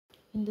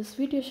In this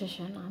video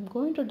session, I am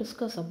going to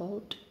discuss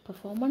about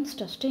performance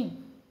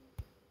testing.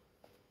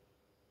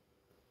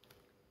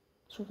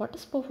 So what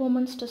is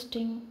performance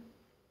testing?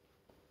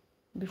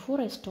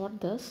 Before I start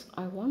this,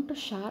 I want to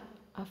share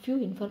a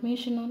few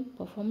information on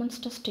performance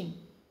testing.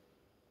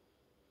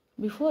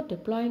 Before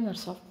deploying our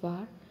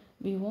software,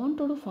 we want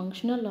to do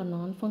functional or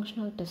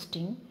non-functional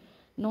testing.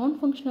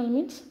 Non-functional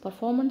means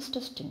performance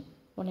testing.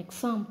 One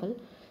example,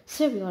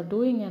 say we are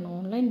doing an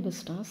online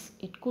business.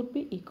 It could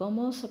be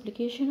e-commerce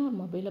application or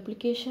mobile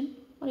application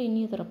or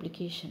any other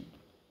application.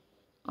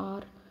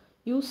 Our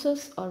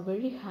users are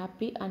very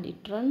happy and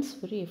it runs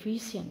very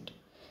efficient.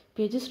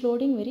 Page is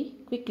loading very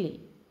quickly.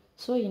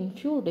 So in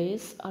few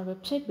days our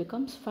website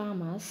becomes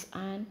famous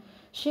and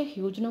show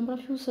huge number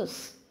of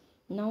users.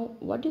 Now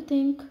what do you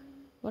think?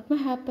 What may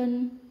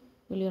happen?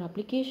 Will your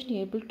application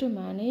be able to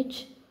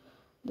manage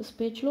this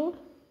page load?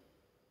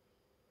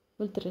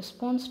 Will the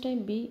response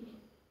time be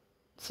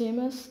same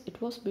as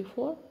it was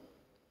before?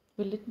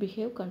 Will it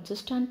behave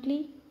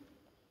consistently?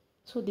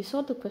 So these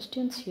are the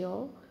questions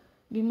here.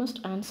 We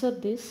must answer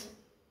this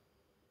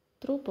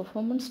through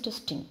performance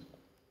testing.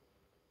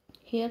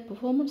 Here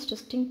performance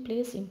testing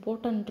plays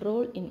important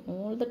role in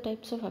all the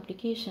types of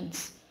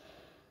applications.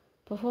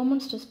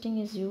 Performance testing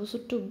is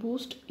used to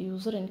boost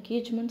user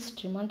engagements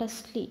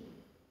tremendously.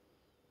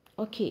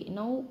 Okay,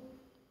 now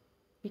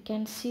we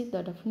can see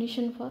the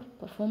definition for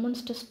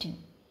performance testing.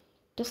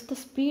 Test the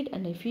speed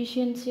and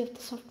efficiency of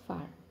the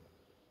software.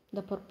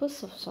 The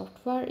purpose of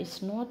software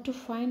is not to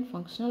find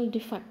functional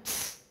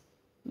defects,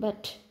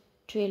 but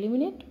to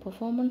eliminate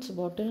performance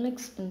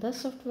bottlenecks in the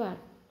software.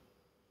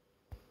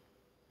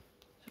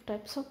 So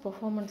types of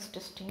performance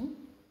testing.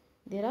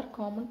 There are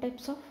common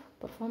types of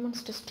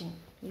performance testing: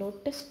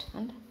 load test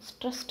and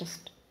stress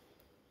test.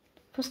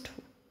 First,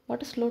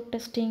 what is load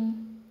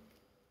testing?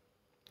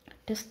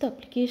 Test the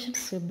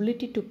application's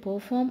ability to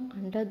perform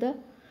under the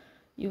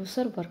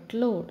user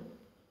workload.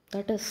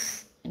 That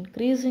is,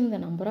 increasing the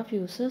number of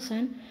users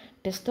and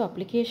test the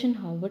application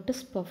how it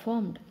is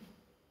performed.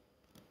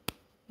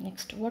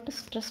 Next, what is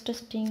stress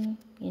testing?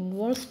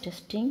 Involves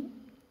testing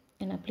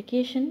an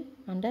application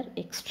under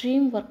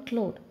extreme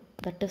workload,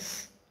 that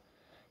is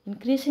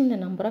increasing the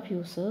number of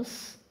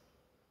users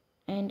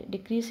and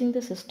decreasing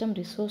the system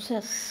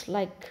resources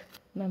like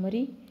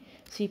memory,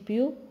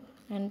 CPU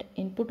and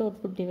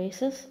input-output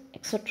devices,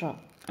 etc.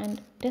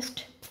 and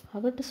test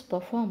how it is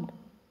performed.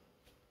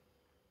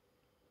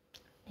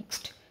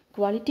 Next,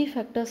 quality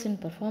factors in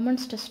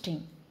performance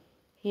testing.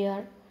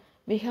 Here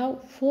we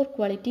have 4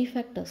 quality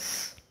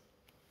factors: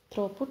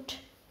 throughput,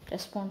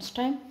 response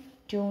time,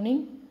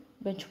 tuning,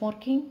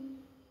 benchmarking.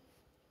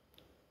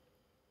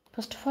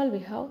 First of all, we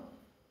have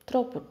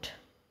throughput,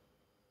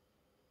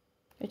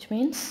 which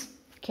means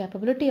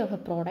capability of a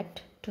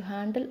product to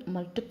handle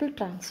multiple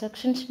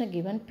transactions in a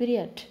given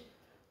period.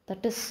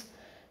 That is,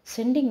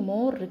 sending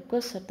more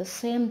requests at the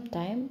same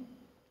time,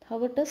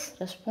 how it is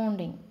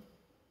responding.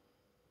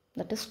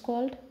 That is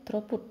called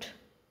throughput.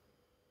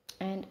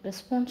 And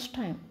response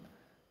time,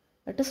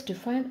 it is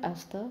defined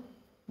as the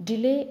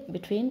delay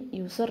between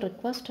user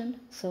request and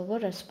server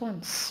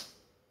response.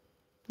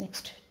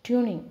 Next,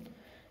 tuning.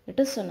 It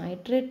is an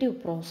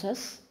iterative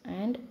process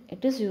and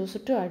it is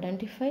used to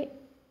identify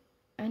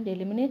and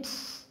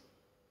eliminates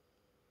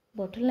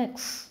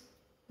bottlenecks.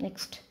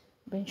 Next,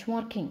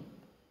 benchmarking.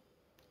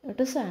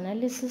 It is an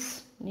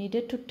analysis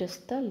needed to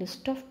test the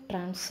list of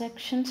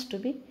transactions to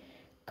be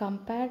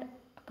compared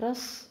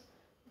across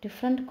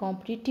different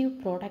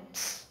competitive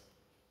products.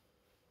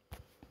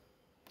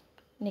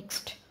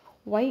 Next,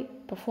 why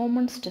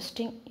performance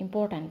testing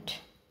important?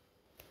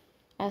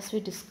 As we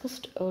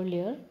discussed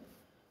earlier,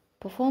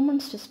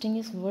 performance testing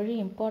is very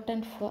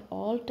important for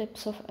all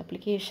types of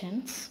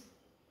applications,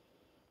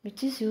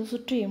 which is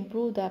used to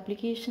improve the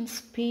application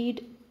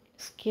speed,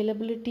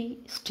 scalability,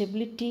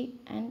 stability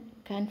and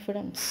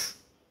confidence.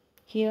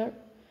 Here,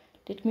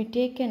 let me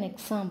take an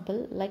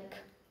example like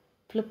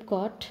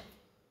Flipkart.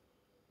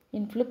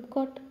 In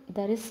Flipkart,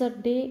 there is a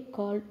day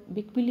called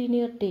Big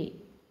Billionaire Day.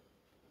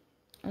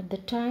 At the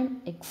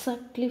time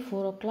exactly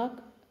 4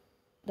 o'clock,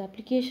 the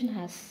application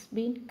has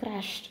been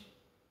crashed.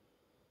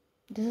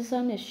 This is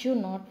an issue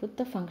not with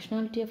the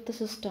functionality of the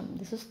system.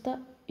 This is the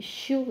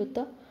issue with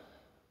the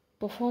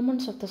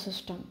performance of the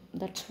system.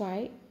 That's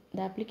why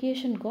the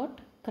application got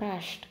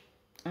crashed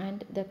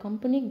and the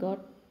company got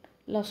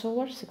lost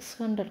over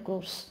 600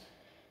 crores.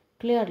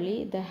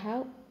 Clearly, they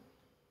have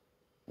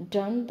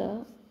done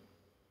the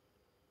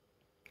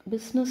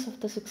business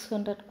of the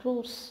 600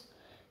 crores.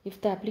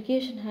 If the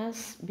application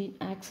has been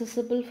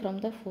accessible from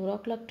the 4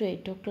 o'clock to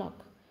 8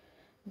 o'clock,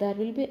 there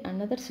will be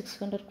another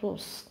 600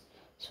 crores.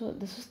 So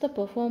this is the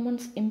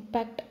performance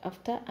impact of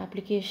the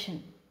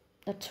application.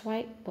 That's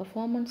why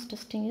performance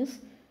testing is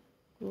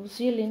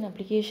crucial in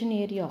application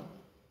area.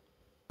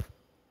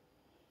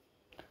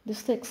 This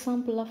is the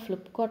example of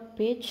Flipkart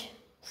page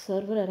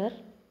server error.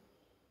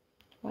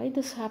 Why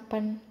this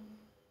happened?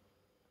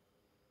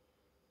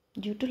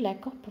 Due to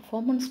lack of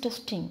performance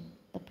testing,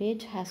 the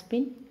page has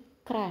been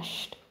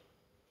crashed.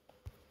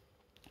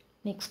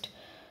 Next,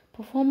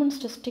 Performance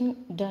testing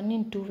done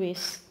in two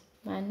ways,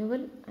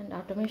 manual and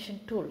automation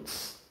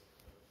tools.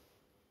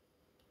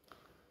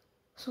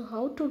 So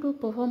how to do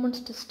performance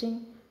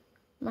testing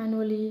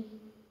manually?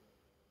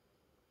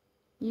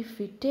 If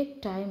we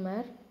take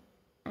timer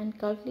and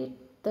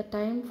calculate the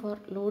time for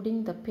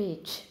loading the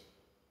page.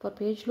 For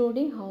page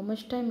loading, how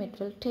much time it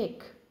will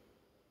take.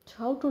 So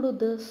how to do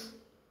this?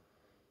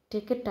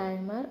 Take a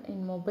timer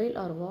in mobile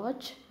or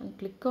watch and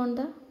click on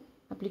the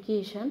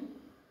application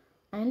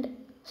and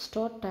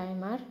start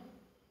timer.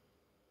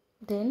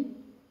 Then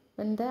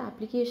when the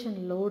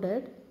application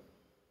loaded,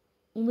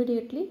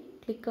 immediately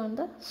click on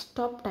the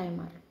stop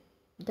timer.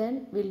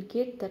 Then we'll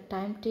get the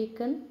time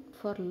taken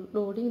for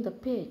loading the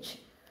page.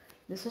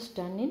 This is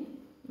done in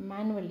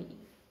manually.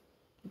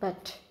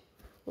 But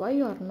why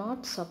you are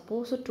not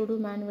supposed to do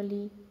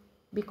manually?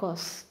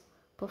 Because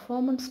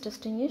performance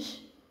testing is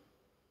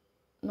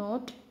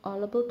not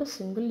all about a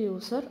single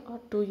user or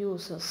two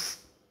users.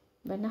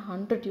 When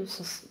 100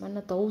 users, when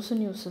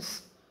 1,000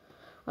 users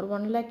or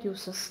 1 lakh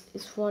users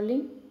is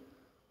falling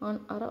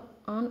on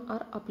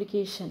our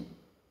application.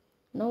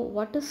 Now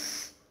what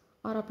is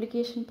our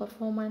application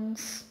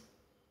performance?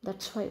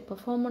 That's why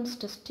performance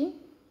testing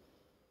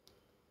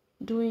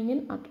doing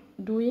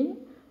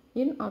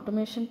in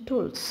automation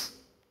tools.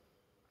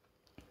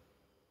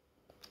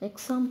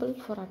 Example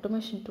for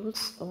automation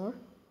tools are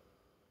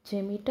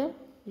JMeter,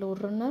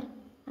 Load Runner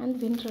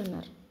and Wind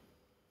Runner.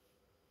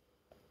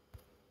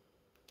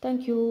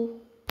 Thank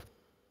you.